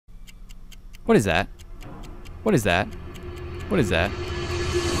What is that? What is that? What is that?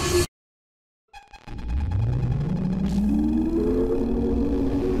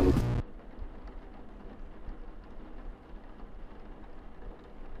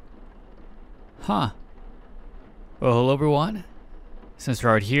 Huh. Well, hello everyone.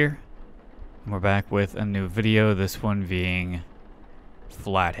 SinisterHeart here. And we're back with a new video, this one being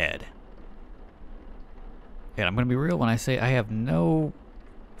FLATHEAD. And I'm gonna be real when I say I have no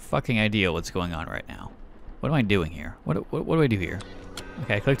fucking idea what's going on right now. What am I doing here? What do I do here?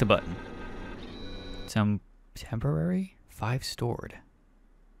 Okay, I clicked a button. Some temporary? 5 stored.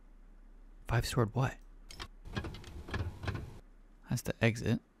 5 stored what? That's the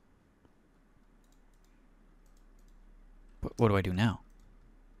exit. What do I do now?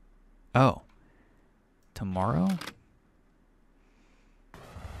 Oh. Tomorrow?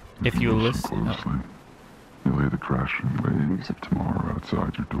 If you listen... Closely, you lay the crashing waves of tomorrow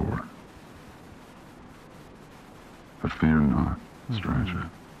outside your door. But fear not,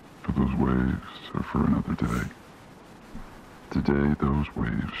 stranger, for those waves are for another day. Today those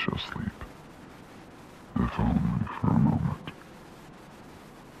waves shall sleep, if only for a moment.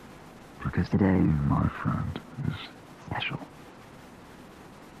 Because today, my friend, is special.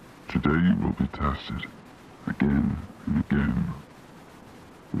 Today you will be tested, again and again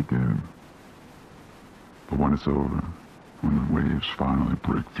and again. But when it's over, when the waves finally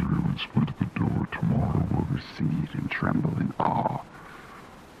break through and split the door, tomorrow will recede and tremble in awe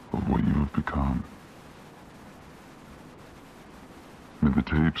of what you have become. May the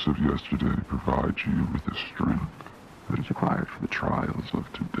tapes of yesterday provide you with the strength that is required for the trials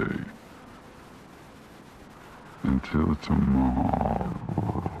of today. Until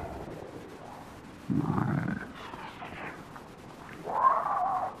tomorrow, my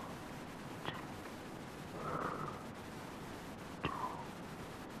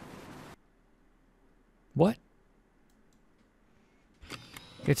What?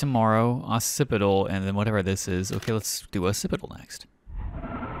 Okay, tomorrow, occipital, and then whatever this is. Okay, let's do occipital next.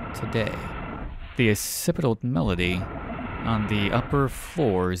 Today. The occipital melody. On the upper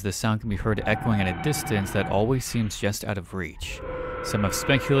floors, the sound can be heard echoing at a distance that always seems just out of reach. Some have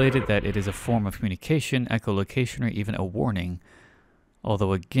speculated that it is a form of communication, echolocation, or even a warning.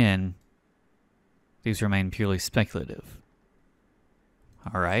 Although again, these remain purely speculative.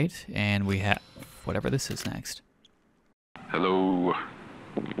 Alright, and we have whatever this is next. Hello.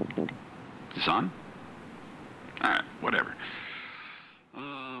 Is this on? Alright, whatever.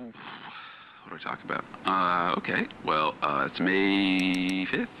 What do I talk about? Okay, well, it's May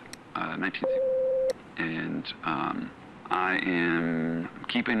 5th, 19th, and I am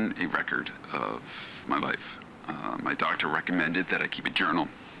keeping a record of my life. My doctor recommended that I keep a journal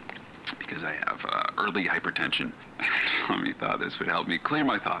because I have early hypertension. He thought this would help me clear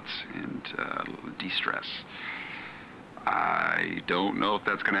my thoughts and de-stress. I don't know if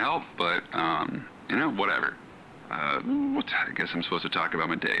that's going to help, but, you know, whatever. I guess I'm supposed to talk about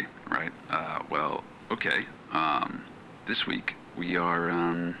my day, right? Well, okay. This week we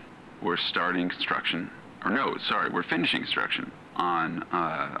are, we're starting construction, or no, sorry, we're finishing construction on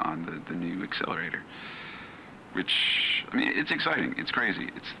the new accelerator. Which, I mean, it's exciting. It's crazy.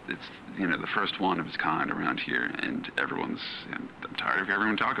 It's you know, the first one of its kind around here, and everyone's. I'm tired of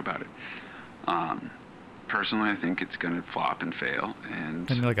everyone talk about it. Personally, I think it's going to flop and fail, and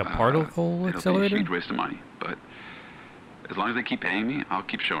Like a particle accelerator? It'll be a huge waste of money, but as long as they keep paying me, I'll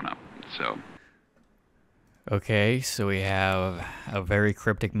keep showing up. So. Okay, so we have a very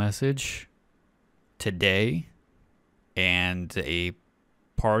cryptic message today, and a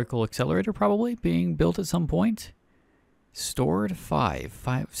particle accelerator probably being built at some point. Stored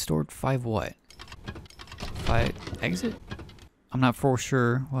 5 stored 5 what? 5 exit? I'm not for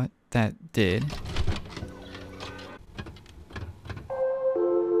sure what that did.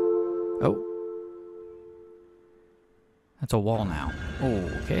 Oh. That's a wall now. Oh,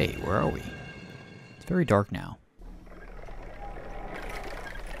 okay, where are we? It's very dark now.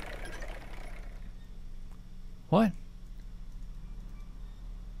 What?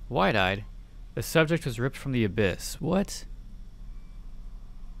 Wide-eyed. The subject was ripped from the abyss. What?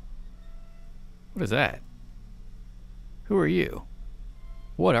 What is that? Who are you?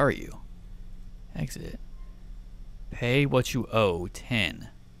 What are you? Exit. Pay what you owe. 10.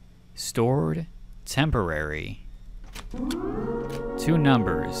 Stored. Temporary. 2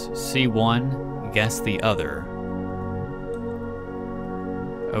 numbers. See one. Guess the other.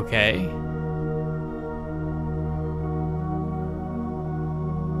 Okay.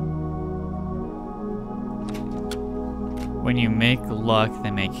 When you make luck, they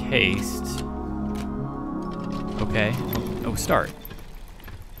make haste. Okay. Oh, start.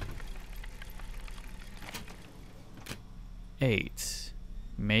 8.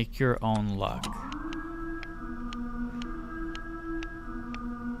 Make your own luck.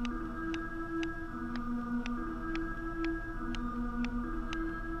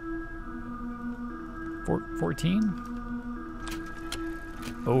 14?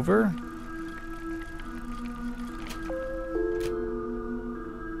 Over?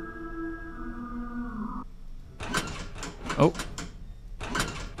 Oh.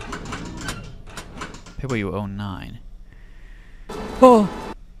 Pay what you owe 9. Oh!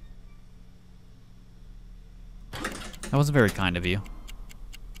 That wasn't very kind of you.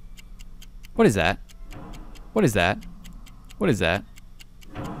 What is that? What is that? What is that?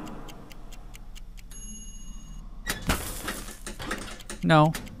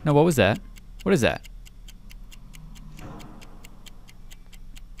 No. No, what was that? What is that?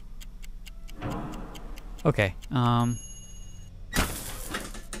 Okay,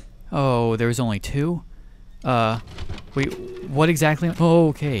 oh, there was only 2? Wait, what exactly? Oh,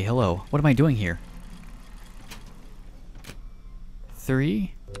 okay, hello. What am I doing here?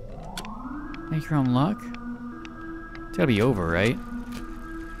 3? Make your own luck? It's gotta be over, right?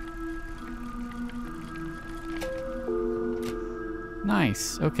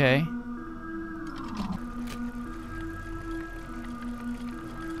 Nice, okay.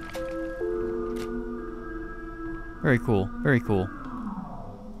 Very cool, very cool.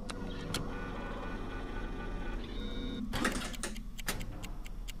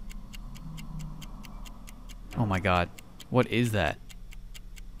 Oh my god, what is that?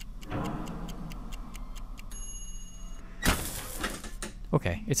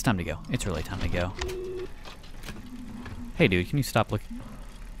 Okay, it's time to go. It's really time to go. Hey dude, can you stop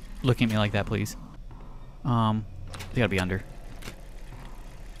looking at me like that, please? They gotta be under.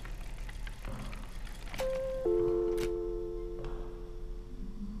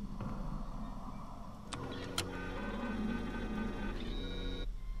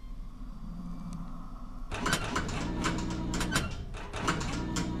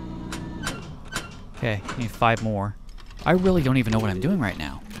 Okay, need 5 more. I really don't even know what I'm doing right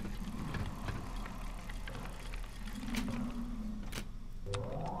now.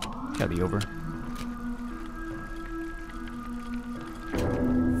 Gotta be over.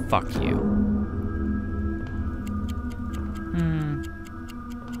 Fuck you.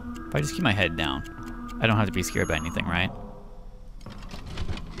 If I just keep my head down, I don't have to be scared by anything, right?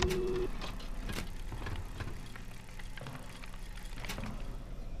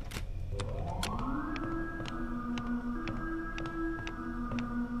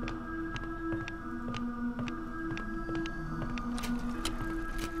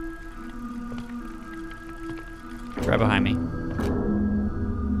 Right behind me.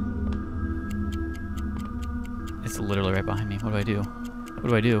 It's literally right behind me. What do I do? What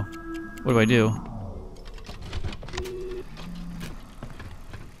do I do? What do I do?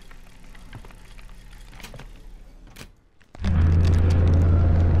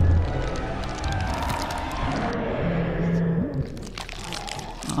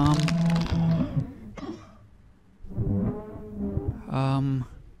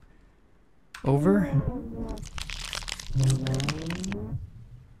 Over?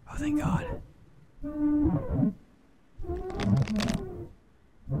 Oh, thank God.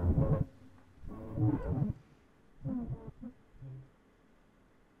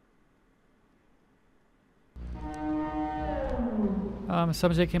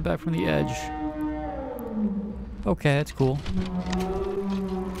 Subject came back from the edge. Okay, that's cool.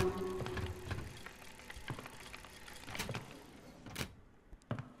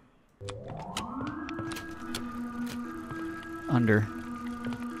 Under.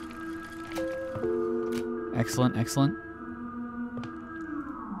 Excellent, excellent.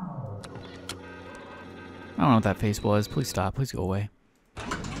 I don't know what that face was. Please stop. Please go away.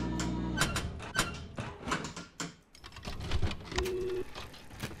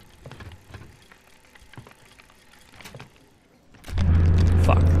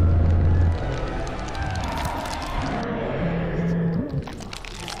 Fuck.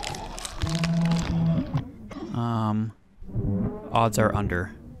 Odds are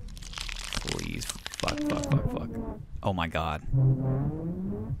under. Please. Fuck, fuck, fuck, fuck. Oh my God.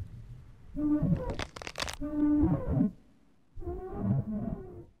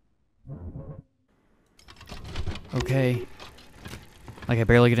 Okay. Like, I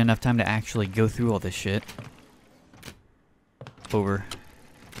barely get enough time to actually go through all this shit. Over.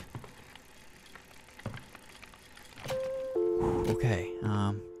 Okay,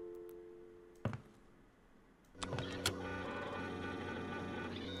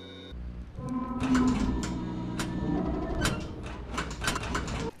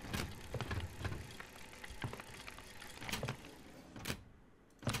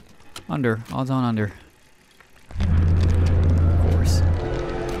 Under. Odds on under. Of course.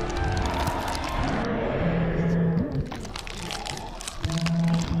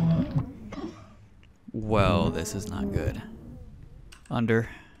 Well, this is not good. Under.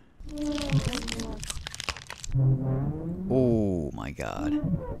 Oh my god.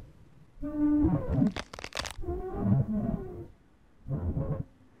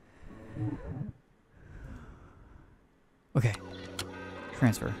 Okay.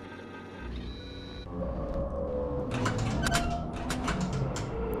 Transfer.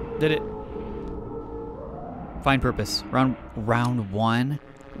 Did it. Find purpose. Round 1.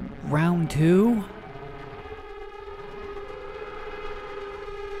 Round 2?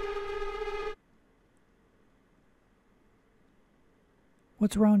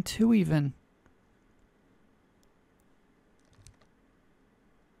 What's round 2 even?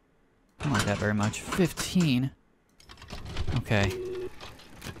 I don't like that very much. 15. Okay.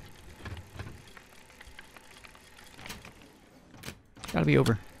 Gotta be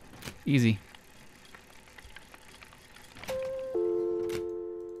over. Easy.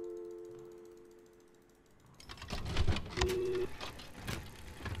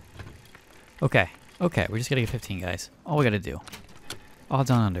 Okay. Okay, we're just gonna get 15, guys. All we gotta do.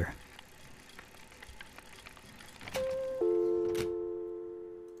 Odds on under.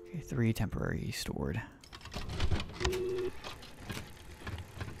 Okay, 3 temporary stored.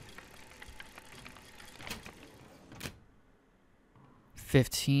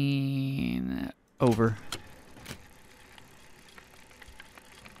 $15 over.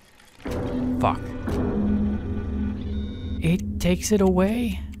 Fuck. It takes it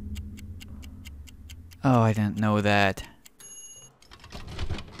away? Oh, I didn't know that.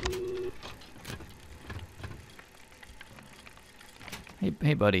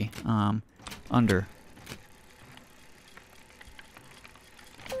 Hey, buddy. Under.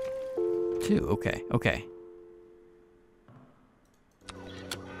 2. Okay. Okay.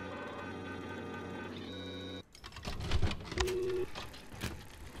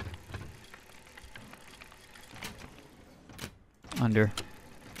 Under.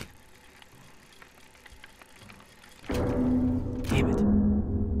 Damn it.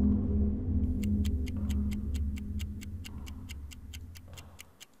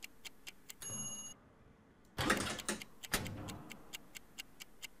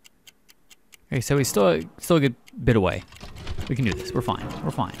 Okay, so he's still a good bit away. We can do this. We're fine.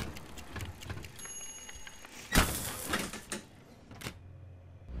 We're fine.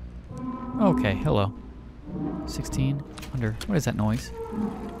 Okay, hello. 16 under. What is that noise?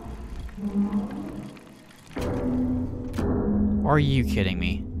 Are you kidding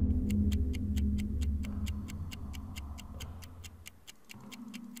me?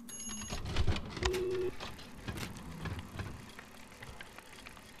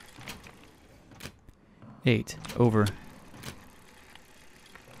 Eight over.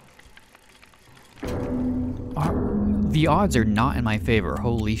 The odds are not in my favor.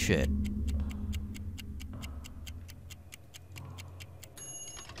 Holy shit.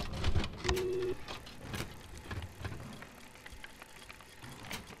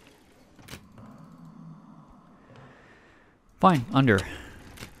 Fine, under.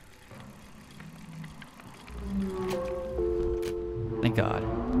 Thank God.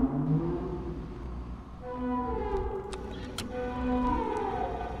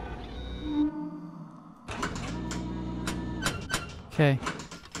 Okay.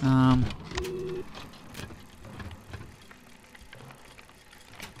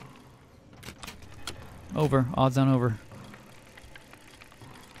 Over. Odds on over.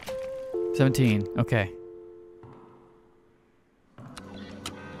 17. Okay.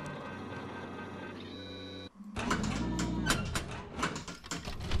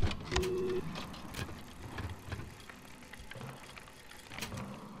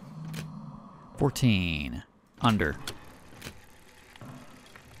 $14 under.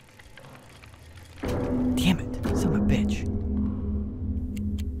 Damn it, son of a bitch.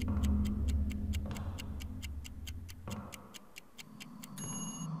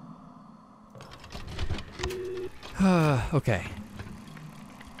 Okay.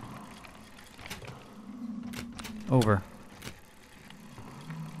 Over.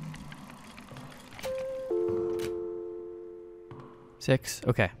 Six.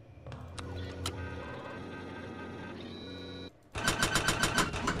 Okay.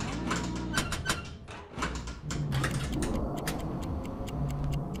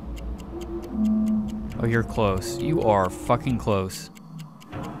 Oh, you're close. You are fucking close.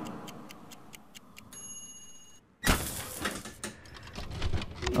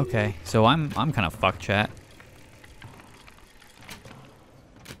 Okay, so I'm kind of fucked, chat.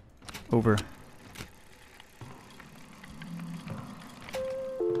 Over.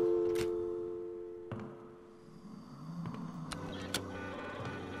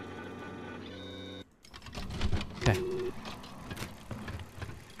 Okay.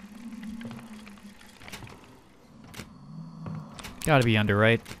 Gotta be under,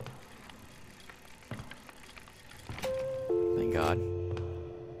 right? Thank God.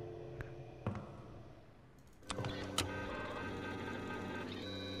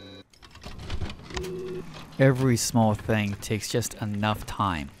 Every small thing takes just enough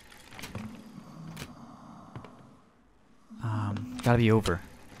time. Gotta be over.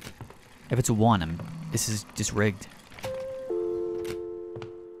 If it's a 1, this is just rigged.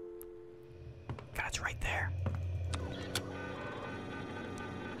 God, it's right there.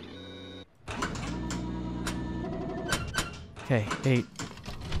 Okay, 8.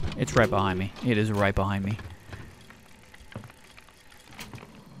 It's right behind me. It is right behind me.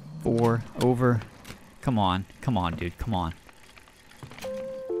 4, over. Come on, dude, come on.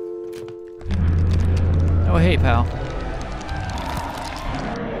 Oh, hey, pal.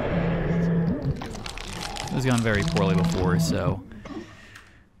 It was going very poorly before, so...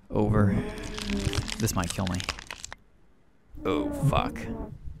 Over. This might kill me. Oh, fuck.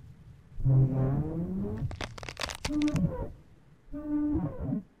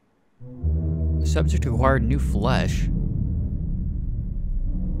 Subject acquired new flesh.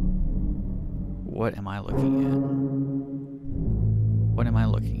 What am I looking at? What am I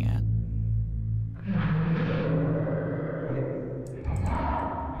looking at?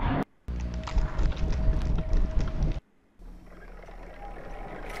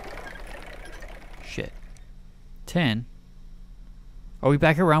 Shit. 10? Are we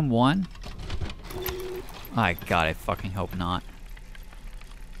back at round 1? My God, I fucking hope not.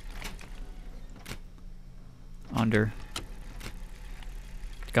 Under.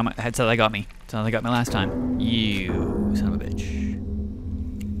 Got my headset. That got me. That's how they got me last time. You son of a bitch.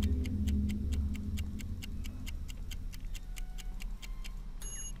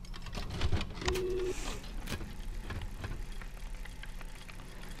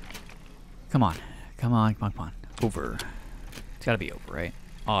 Come on. Come on, come on, come on. Over. It's gotta be over, right?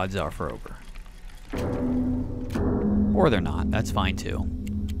 Odds are for over. Or they're not. That's fine too.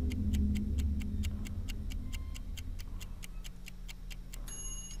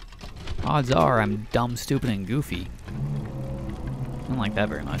 Odds are I'm dumb, stupid, and goofy. I don't like that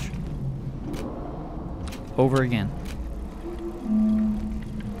very much. Over again.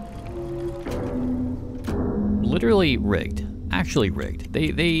 Literally rigged. Actually rigged.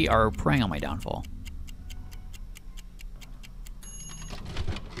 They are preying on my downfall.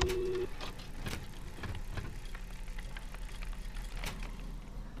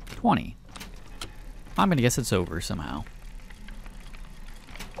 $20. I'm gonna guess it's over somehow.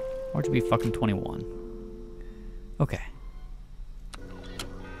 Or it should be fucking 21. Okay.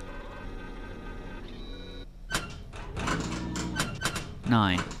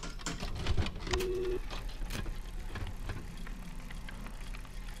 $9.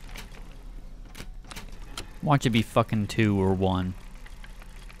 Watch it be fucking 2 or 1.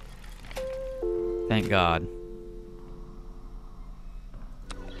 Thank God.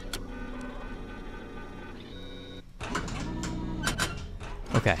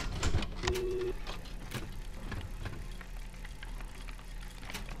 Okay.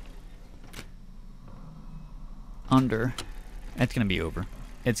 Under. It's gonna be over.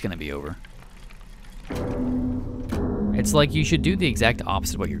 It's gonna be over. It's like you should do the exact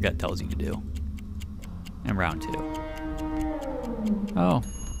opposite of what your gut tells you to do. In round 2. Oh,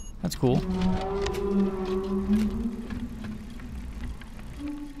 that's cool.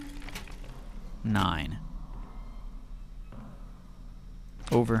 $9.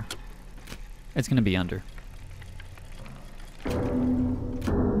 Over. It's gonna be under.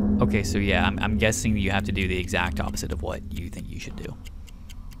 Okay, so yeah, I'm guessing you have to do the exact opposite of what you think you should do.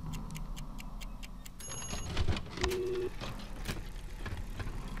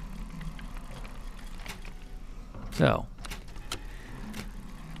 So.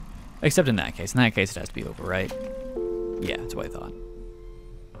 Except in that case. In that case, it has to be over, right? Yeah, that's what I thought.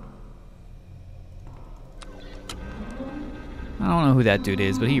 I don't know who that dude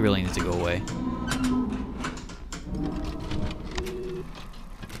is, but he really needs to go away.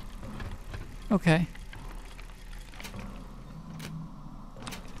 Okay.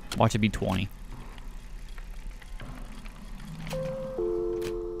 Watch it be 20.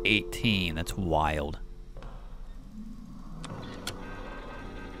 18. That's wild.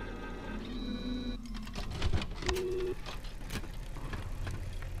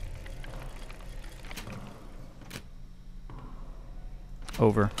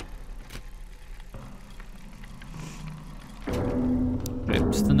 Over.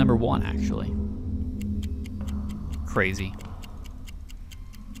 number 1, actually. Crazy.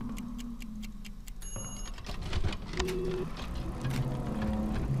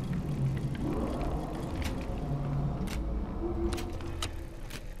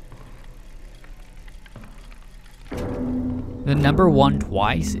 The number 1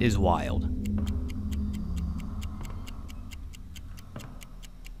 twice is wild.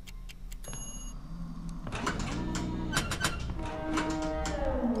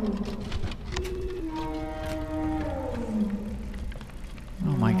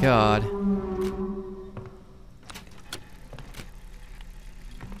 Oh my god.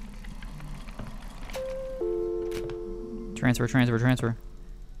 Transfer, transfer, transfer.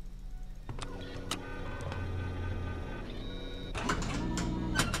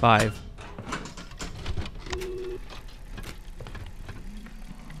 Five.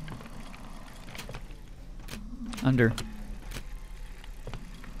 Under.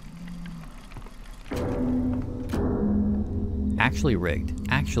 Actually rigged.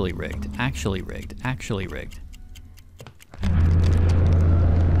 Actually rigged. Actually rigged. Actually rigged.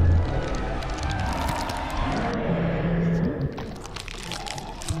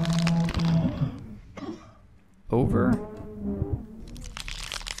 Over.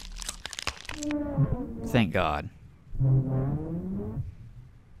 Thank God.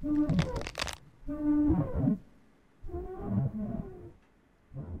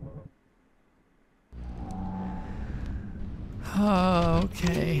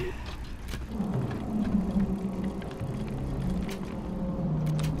 Okay.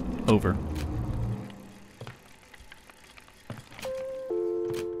 Over.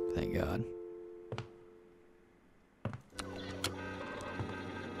 Thank God.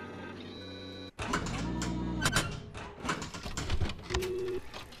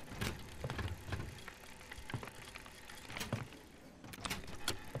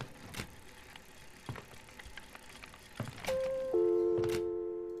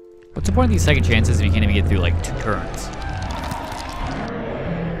 What's the point of these second chances if you can't even get through like 2 turns?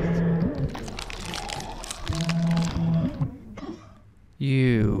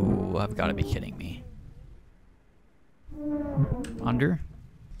 You have got to be kidding me. Under?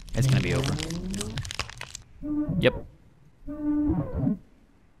 It's gonna be over. Yep.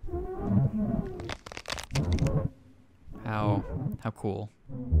 How cool.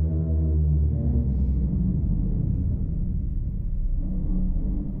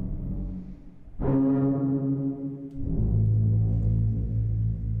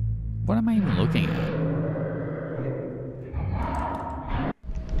 What am I even looking at?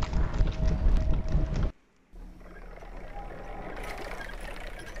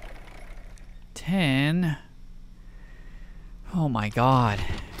 Oh my god.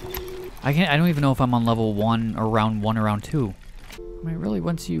 I don't even know if I'm on level 1 or round 1 or round 2. I mean, really,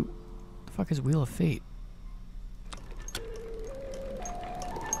 once you... The fuck is Wheel of Fate?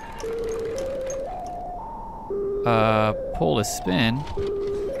 Pull to spin.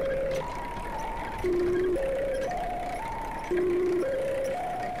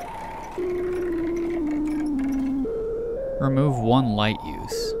 Remove 1 light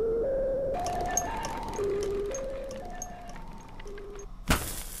use.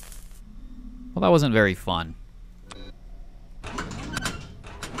 Well, that wasn't very fun.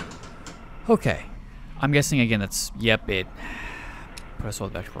 Okay. I'm guessing again that's, yep, it put us all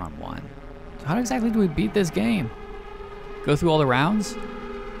back to round 1. So how exactly do we beat this game? Go through all the rounds?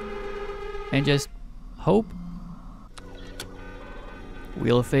 And just hope?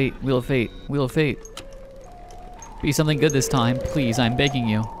 Wheel of Fate, Wheel of Fate, Wheel of Fate. Be something good this time, please, I'm begging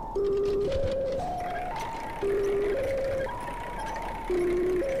you.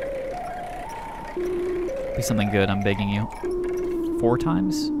 Be something good, I'm begging you. 4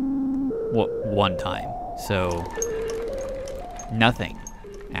 times? What, 1 time. So, nothing,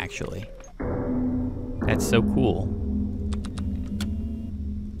 actually. That's so cool.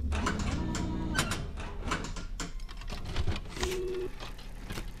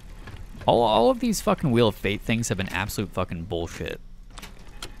 All of these fucking Wheel of Fate things have been absolute fucking bullshit.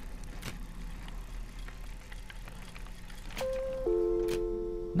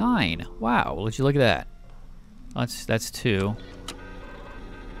 Nine. Wow, would you look at that? That's 2. Or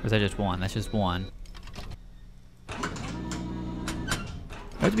is that just 1? That's just 1. I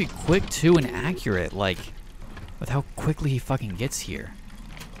have to be quick too and accurate, like, with how quickly he fucking gets here.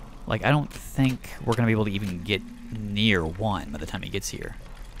 Like, I don't think we're gonna be able to even get near 1 by the time he gets here.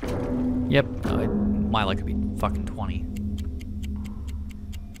 Yep, my luck could be fucking 20.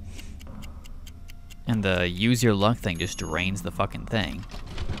 And the use your luck thing just drains the fucking thing.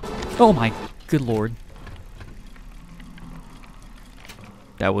 Oh my good lord.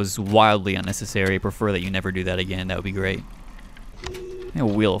 That was wildly unnecessary. I prefer that you never do that again. That would be great. A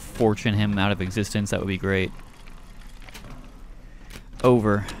Wheel of Fortune him out of existence. That would be great.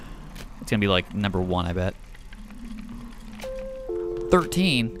 Over. It's going to be like number 1, I bet.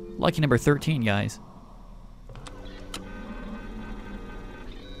 13. Lucky number 13, guys.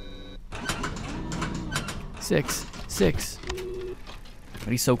 Six. But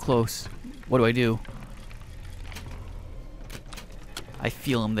he's so close. What do I do? I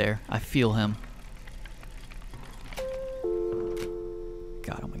feel him there. I feel him.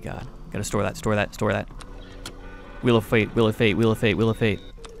 God, oh my God. Gotta store that, store that, store that. Wheel of Fate, Wheel of Fate, Wheel of Fate, Wheel of Fate.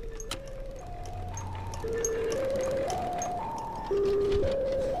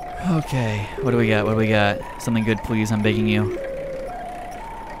 Okay, what do we got? What do we got? Something good, please. I'm begging you.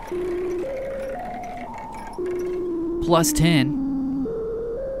 Plus 10.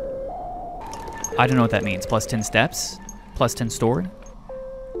 I don't know what that means. Plus 10 steps? Plus 10 stored?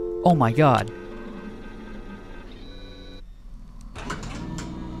 Oh my God.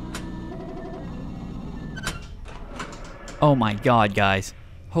 Oh my God, guys.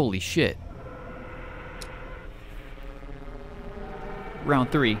 Holy shit.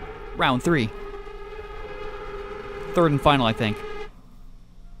 Round 3. Round 3. Third and final, I think.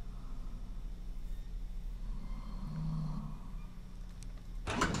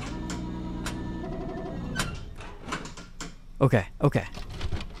 Okay, okay.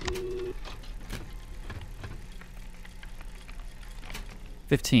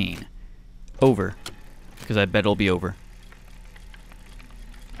 $15. Over. Because I bet it'll be over.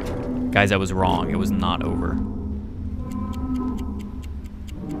 Guys, I was wrong. It was not over.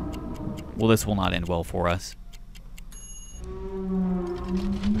 Well, this will not end well for us.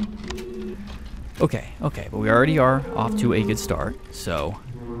 Okay, okay. But we already are off to a good start, so...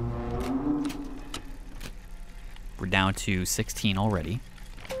 We're down to 16 already.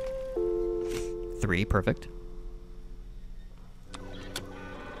 3, perfect.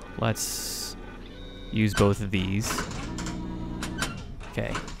 Let's use both of these.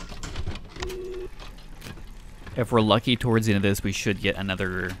 Okay. If we're lucky towards the end of this, we should get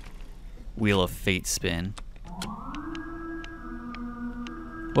another Wheel of Fate spin.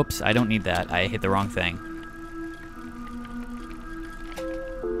 Whoops, I don't need that. I hit the wrong thing.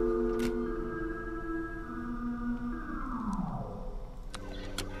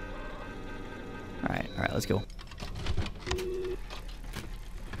 Alright, let's go.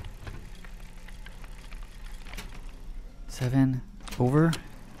 $7. Over.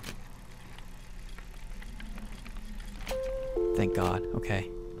 Thank God. Okay.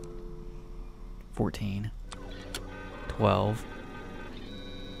 14. 12.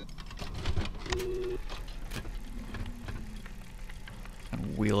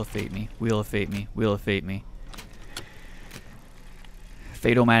 And Wheel of Fate me. Wheel of Fate me. Wheel of Fate me.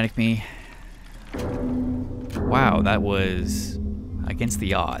 Fate-O-Matic me. Wow, that was against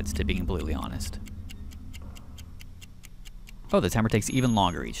the odds, to be completely honest. Oh, the timer takes even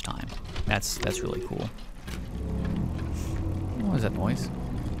longer each time. That's really cool. What was that noise?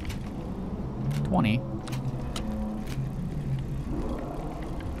 20.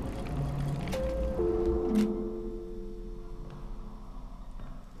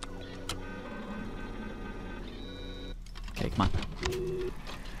 Okay, come on.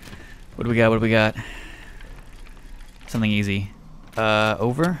 What do we got? What do we got? Something easy.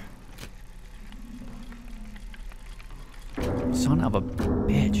 Over? Son of a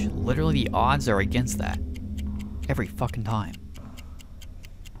bitch. Literally, the odds are against that. Every fucking time.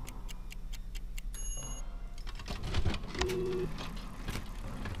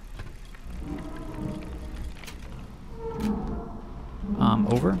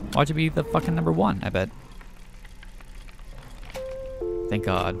 Over? Watch it be the fucking number 1, I bet. Thank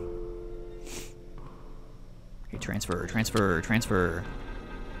God. Okay, transfer, transfer, transfer.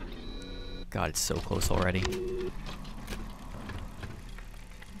 God, it's so close already.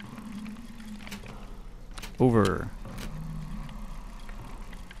 Over.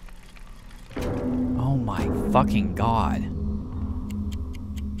 Oh my fucking God.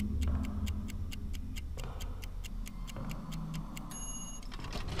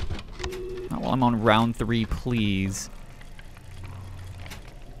 Not while I'm on round 3, please.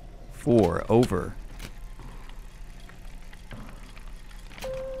 4. Over.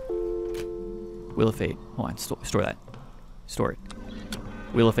 Wheel of Fate. Hold on, store that. Store it.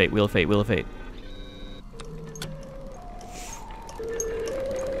 Wheel of Fate, Wheel of Fate, Wheel of Fate.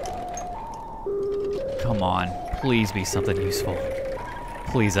 Come on, please be something useful.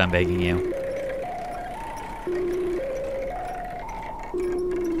 Please, I'm begging you.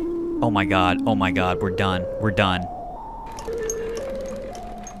 Oh my God, we're done. We're done.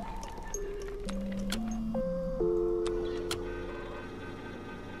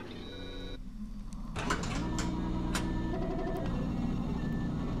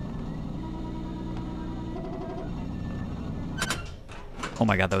 Oh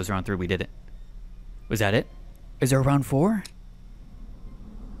my god, that was round 3. We did it. Was that it? Is there a round 4?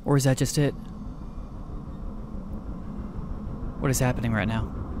 Or is that just it? What is happening right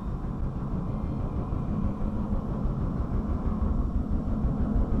now?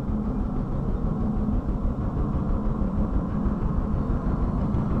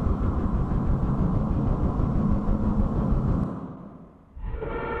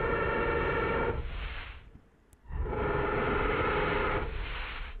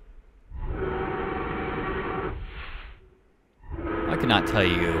 I cannot tell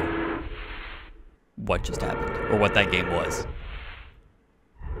you what just happened or what that game was.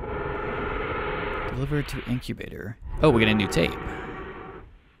 Delivered to incubator. Oh, we get a new tape.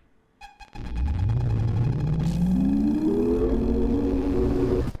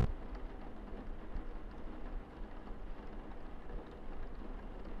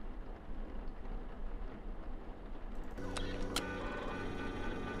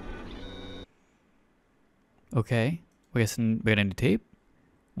 Okay, we got a new tape.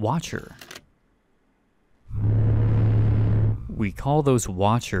 Watcher. We call those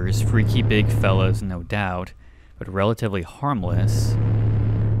watchers freaky big fellas, no doubt, but relatively harmless.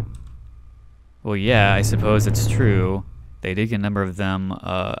 Well, yeah, I suppose it's true. They did get a number of them.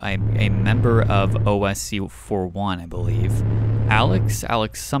 I'm a member of OSC41, I believe.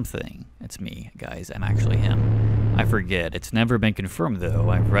 Alex something. It's me, guys. I'm actually him. I forget. It's never been confirmed, though.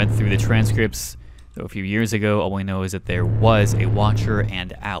 I've read through the transcripts. So a few years ago, all we know is that there was a Watcher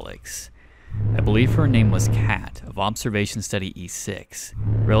and Alex. I believe her name was Kat, of Observation Study E6.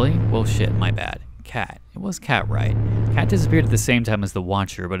 Really? Well, shit, my bad. Kat. It was Kat, right? Kat disappeared at the same time as the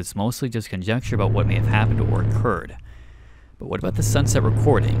Watcher, but it's mostly just conjecture about what may have happened or occurred. But what about the Sunset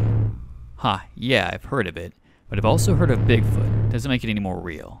recording? Yeah, I've heard of it, but I've also heard of Bigfoot. Doesn't make it any more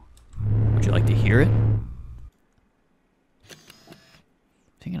real. Would you like to hear it?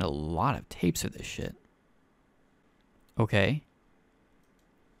 Taking a lot of tapes of this shit. Okay.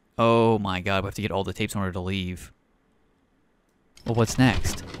 Oh my god, we have to get all the tapes in order to leave. Well, what's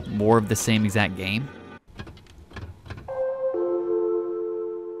next? More of the same exact game?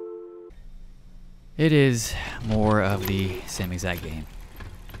 It is more of the same exact game.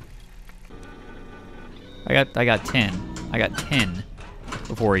 I got 10. I got 10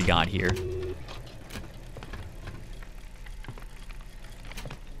 before he got here.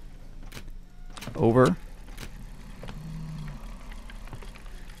 Over.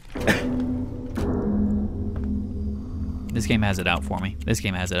 This game has it out for me. This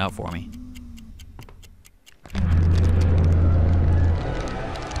game has it out for me.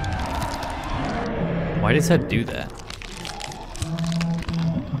 Why does that do that?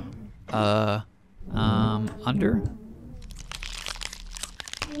 Under?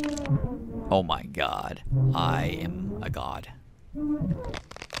 Oh my god. I am a god.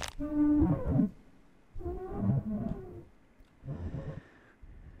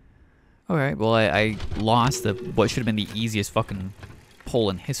 Alright, well, I lost what should have been the easiest fucking poll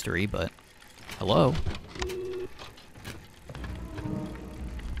in history, but hello.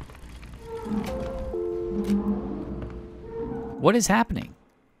 What is happening?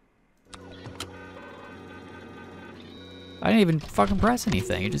 I didn't even fucking press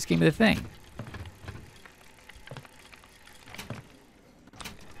anything, it just gave me the thing.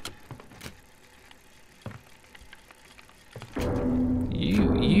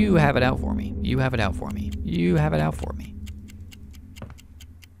 You have it out for me. You have it out for me. You have it out for me.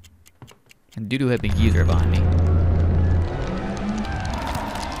 And doo-doo had big geezer behind me.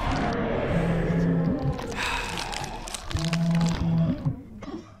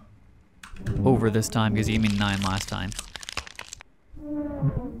 Over this time, because you gave me 9 last time.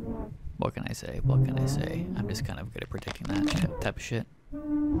 What can I say? What can I say? I'm just kind of good at predicting that type of shit.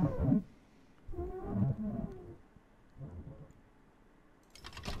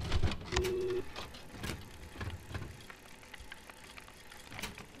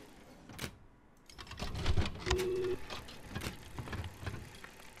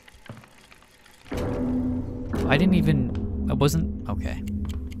 I didn't even... I wasn't... Okay.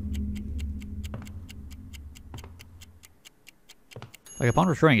 Like, upon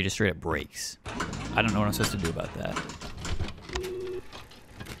returning, it just straight up breaks. I don't know what I'm supposed to do about that.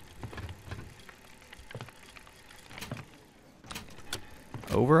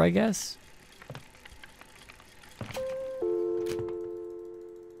 Over, I guess?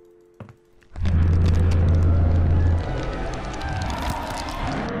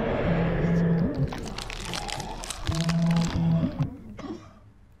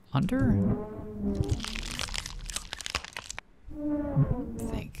 Under?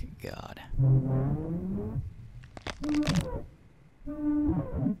 Thank God.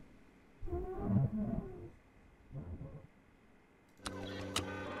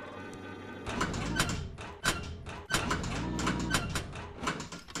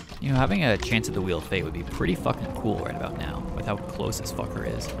 You know, having a chance at the Wheel of Fate would be pretty fucking cool right about now, with how close this fucker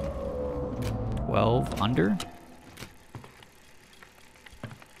is. 12 under?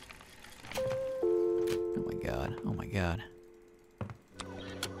 Oh my god, oh my god.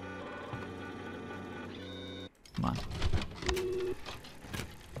 Come on.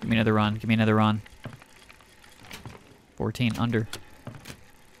 Give me another run, give me another run. 14 under.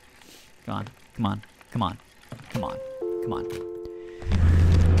 Come on, come on, come on, come on, come on.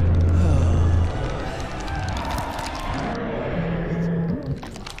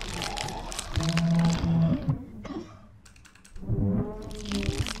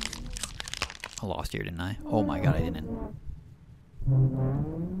 I lost here, didn't I? Oh my god, I didn't.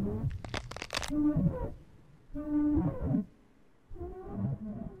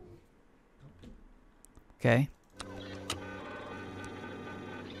 Okay.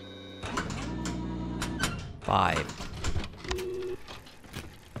 5.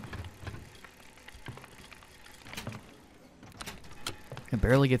 I can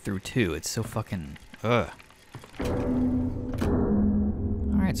barely get through 2. It's so fucking... Ugh.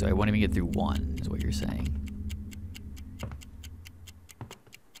 Alright, so I won't even get through 1, is what you're saying.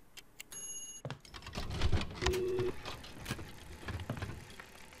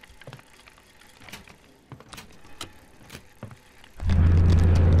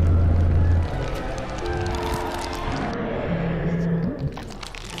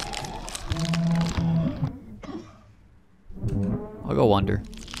 I'll go under.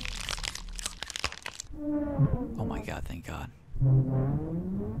 Oh my god, thank god.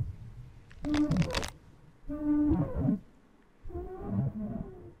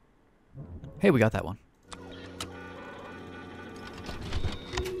 Hey, we got that one.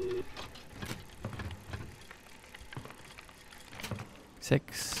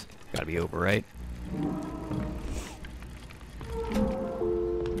 Six. Gotta be over, right?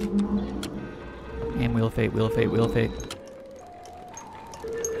 And Wheel of Fate, Wheel of Fate, Wheel of Fate.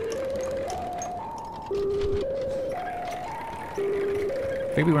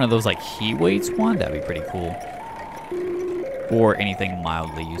 Maybe one of those, like, heat weights one? That'd be pretty cool. Or anything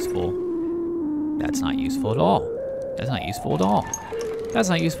mildly useful. That's not useful at all. That's not useful at all. That's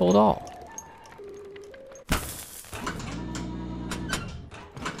not useful at all.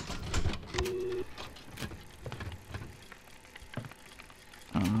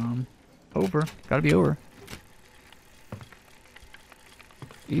 Over. Gotta be over.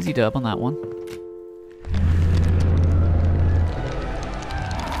 Easy dub on that one.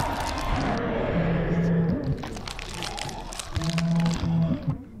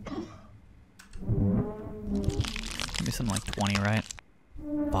 Maybe something like 20, right?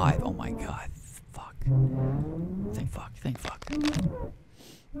 5. Oh my god. Fuck. Think fuck. Think fuck.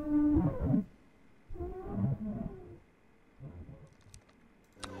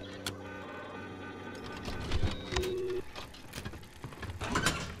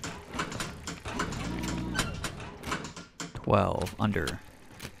 Under.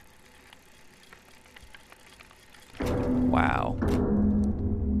 Wow.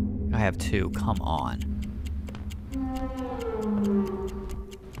 I have 2. Come on.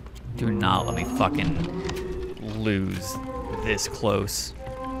 Do not let me fucking lose this close.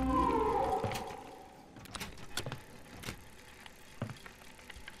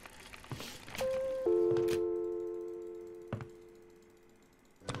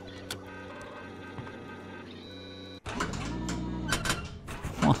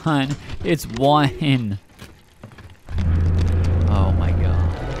 One. It's 1. Oh my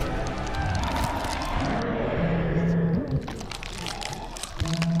god.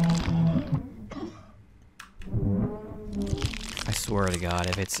 I swear to God,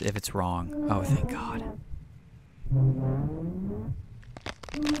 if it's wrong. Oh, thank God.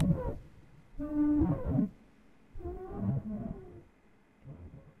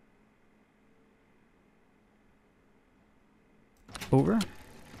 Over?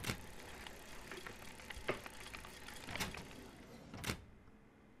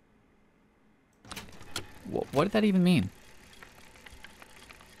 What did that even mean?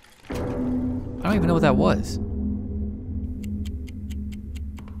 I don't even know what that was.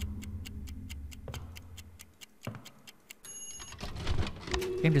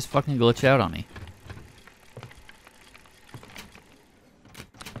 Game just fucking glitched out on me.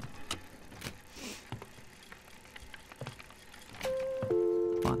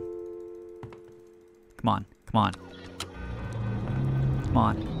 Come on. Come on. Come on. Come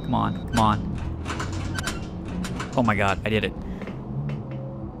on. Come on. Come on. Oh my god, I did it.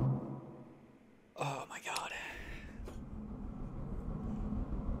 Oh my god.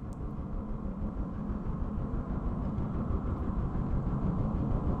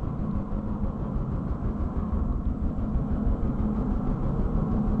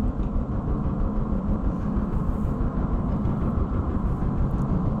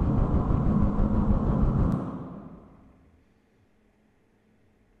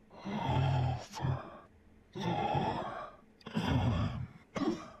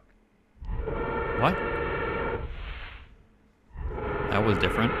 That was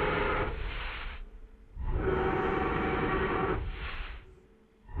different.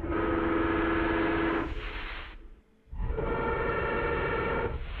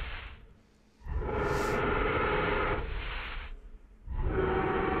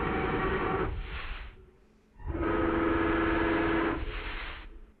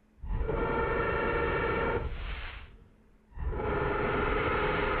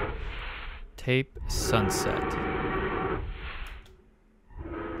 Tape sunset.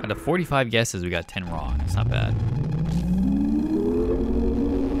 Out of 45 guesses, we got 10 wrong. It's not bad.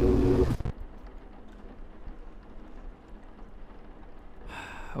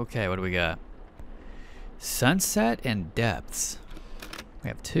 Okay, what do we got? Sunset and depths. We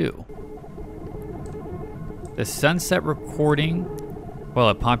have 2. The sunset recording, well,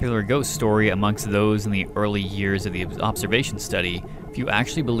 a popular ghost story amongst those in the early years of the observation study, few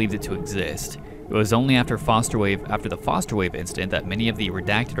actually believed it to exist. It was only after the Foster Wave incident that many of the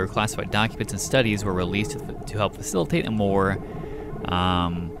redacted or classified documents and studies were released to help facilitate a more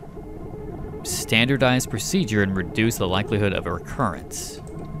standardized procedure and reduce the likelihood of a recurrence.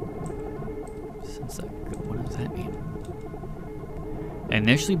 What does that mean?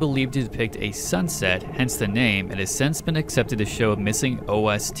 Initially believed to depict a sunset, hence the name, it has since been accepted to show a missing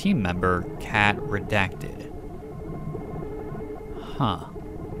OS team member, Cat Redacted. Huh.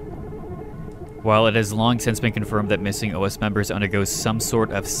 While it has long since been confirmed that missing OS members undergo some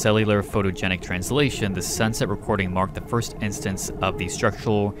sort of cellular photogenic translation, the sunset recording marked the first instance of the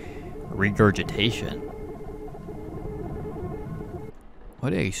structural regurgitation.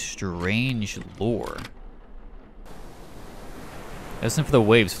 What a strange lore. Listen for the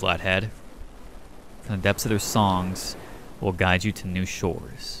waves, Flathead. From the depths of their songs will guide you to new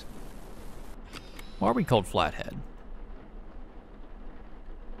shores. Why are we called Flathead?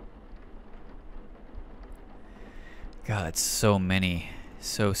 God, it's so many.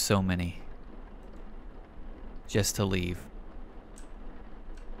 So many. Just to leave.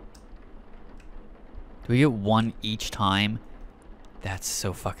 Do we get one each time? That's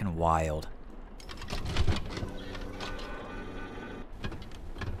so fucking wild.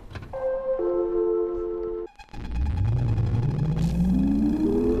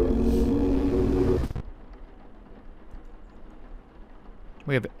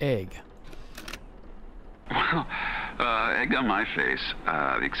 We have egg. Well, egg on my face.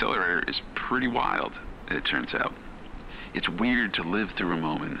 The accelerator is pretty wild, it turns out. It's weird to live through a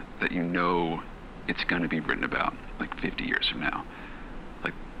moment that you know it's going to be written about, like 50 years from now.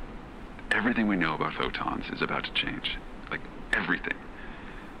 Like, everything we know about photons is about to change. Like, everything.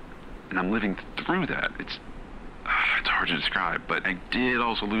 And I'm living through that. It's hard to describe, but I did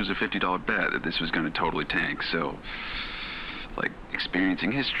also lose a $50 bet that this was going to totally tank, so... like,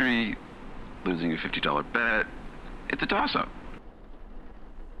 experiencing history, losing a $50 bet, it's a toss-up.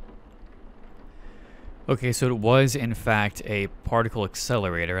 Okay, so it was, in fact, a particle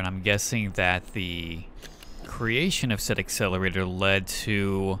accelerator, and I'm guessing that the creation of said accelerator led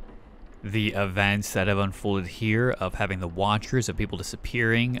to the events that have unfolded here of having the Watchers, of people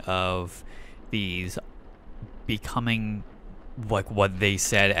disappearing, of these becoming, like, what they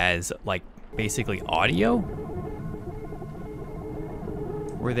said as, like, basically audio?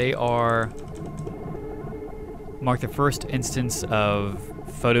 Where they are mark the first instance of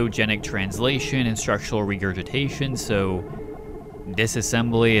photogenic translation and structural regurgitation, so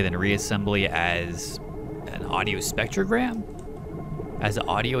disassembly and then reassembly as an audio spectrogram, as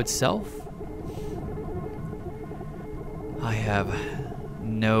audio itself. I have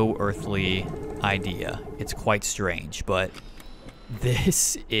no earthly idea. It's quite strange, but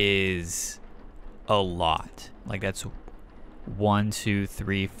this is a lot. Like, that's 1, 2,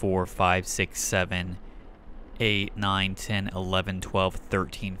 3, 4, 5, 6, 7, 8, 9, 10, 11, 12,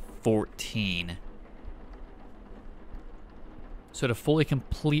 13, 14. So to fully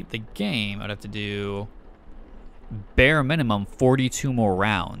complete the game, I'd have to do bare minimum 42 more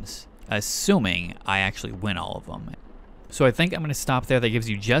rounds, assuming I actually win all of them. So I think I'm going to stop there. That gives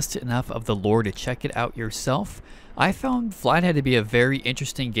you just enough of the lore to check it out yourself. I found Flathead to be a very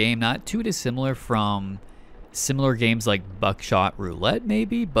interesting game, not too dissimilar from similar games like Buckshot Roulette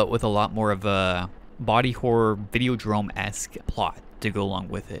maybe, but with a lot more of a body horror Videodrome-esque plot to go along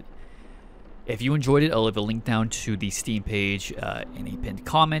with it. If you enjoyed it, I'll leave a link down to the Steam page in a pinned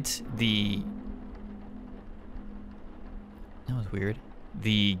comment. That was weird.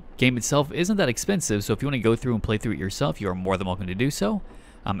 The game itself isn't that expensive, so if you want to go through and play through it yourself, you are more than welcome to do so.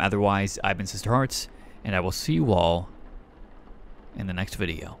 Otherwise, I've been SinisterHeart, and I will see you all in the next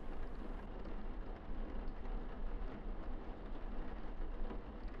video.